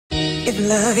If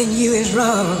loving you is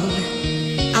wrong,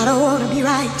 I don't wanna be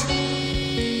right.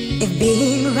 If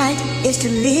being right is to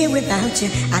live without you,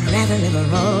 I'd rather live a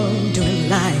wrong-doing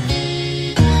life.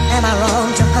 Am I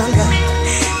wrong to hunger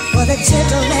for the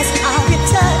gentleness of your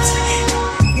touch?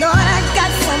 Lord, I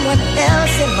got someone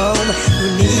else at home who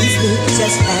needs me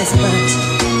just as much.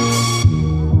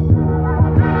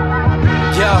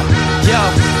 Yo, yo,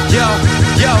 yo,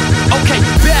 yo. Okay,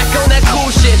 back on that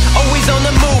cool shit. Always on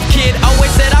the move, kid.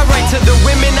 Always said I write to the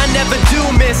women I never do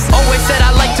miss. Always said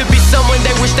I like to be someone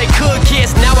they wish they could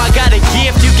kiss. Now I got a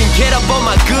gift, you can get up on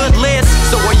my good list.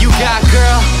 So what you got,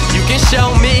 girl? You can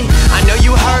show me. I know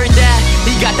you heard that.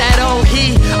 He got that old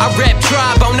heat. I rap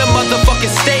Tribe on the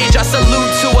motherfucking stage. I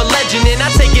salute to a legend and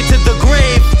I take it to the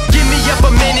grave. Give me up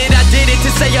a minute, I did it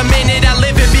to say I'm in it. I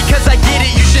live it because I get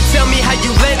it. You should tell me how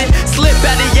you let it slip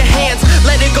out of your hands.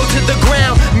 Let it go to the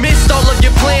ground. Missed all of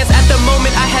your plans at the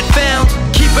moment I had found.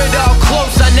 Keep it all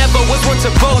close, I never was one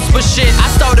to boast. But shit, I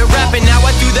started rapping, now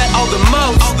I do that all the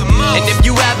most. And if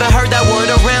you haven't heard that word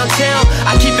around town,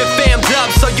 I keep it fammed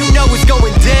up so you know it's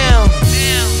going down.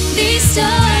 These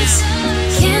stars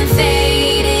can't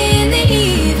fade in the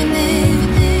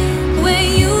evening. Where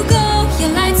you go,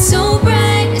 your light's so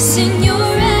bright, it's in your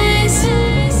eyes.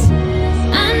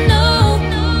 I know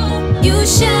you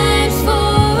shine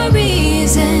for a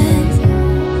reason.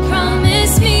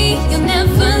 Promise me you'll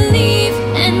never leave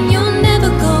and you'll never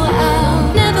go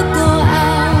out. Never go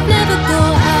out, never go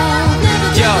out, never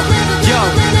go out.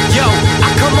 Yo, I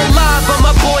come alive on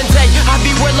my born day. I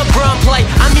be where LeBron play,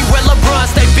 I mean where LeBron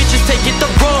stay. Bitches take it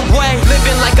the wrong way.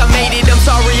 Living like I made it, I'm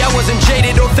sorry I wasn't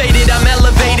jaded or faded. I'm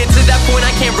elevated to that point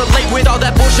I can't relate with all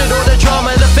that bullshit or the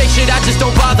drama, the fake shit, I just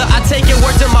don't bother. I take it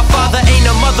word to my father, ain't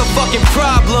a motherfucking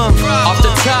problem. Off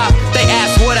the top, they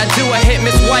ask what I do, I hit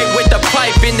Miss White with the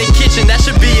pipe in the kitchen, that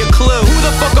should be a clue. Who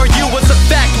the fuck are you? What's a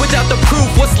fact without the proof?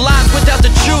 What's lies without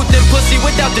the truth? And pussy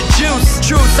without the juice?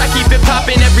 Truths, I keep it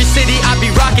poppin', every city I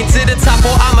be rockin' to the top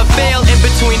or I'ma fail. In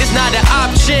between, it's not an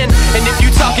option. And if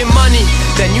you talking money,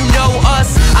 then you know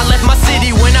us. I left my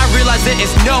city when I realized that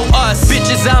it's no us.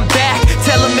 Bitches, I'm back,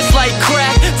 tell them it's like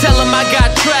crack. Tell them I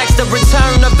got tracks, the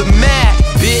return of the Mac,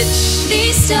 bitch.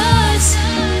 These stars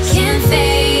can't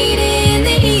fade in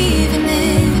the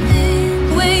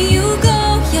evening. Where you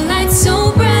go, your light's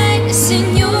so bright, it's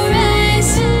in your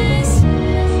eyes.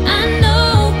 I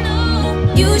know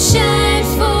you shine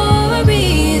for a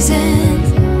reason.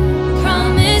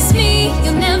 Promise me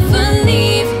you'll never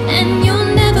leave and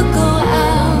you'll never go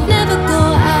out. Never go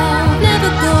out, never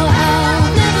go out,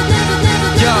 never, never, never,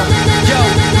 Yo,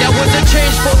 now was a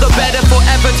change for the better,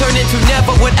 forever turn into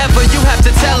never. Whatever you have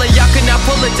to tell her, y'all could not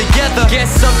pull it together. Guess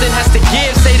something has to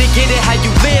give, say to get it how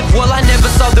you live. Well, I never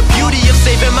saw the beauty of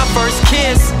saving my first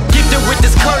kiss. Gifted with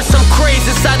this curse, I'm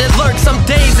crazy inside it lurks. Some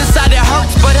days inside it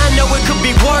hurts, but I know it could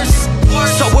be worse.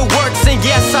 So it works, and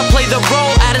yes, I play the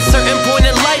role. At a certain point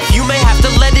in life, you may have to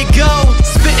let it go.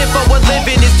 Spitting for what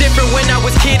living is different when I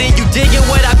was kidding. You digging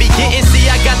what I be getting,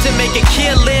 see I got to make a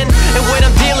killing. And what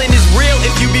I'm dealing is real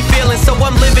if you be feeling. So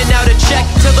I'm living out a check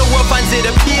till the world finds it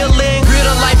appealing. Real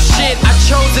to life shit, I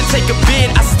chose to take a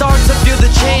bid. I start to feel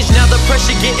the change, now the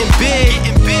pressure getting big.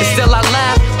 And still I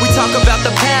laugh, we talk about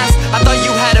the past. I thought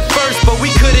you had it first, but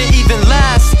we couldn't even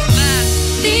last.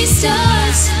 These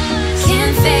stars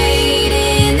can't fade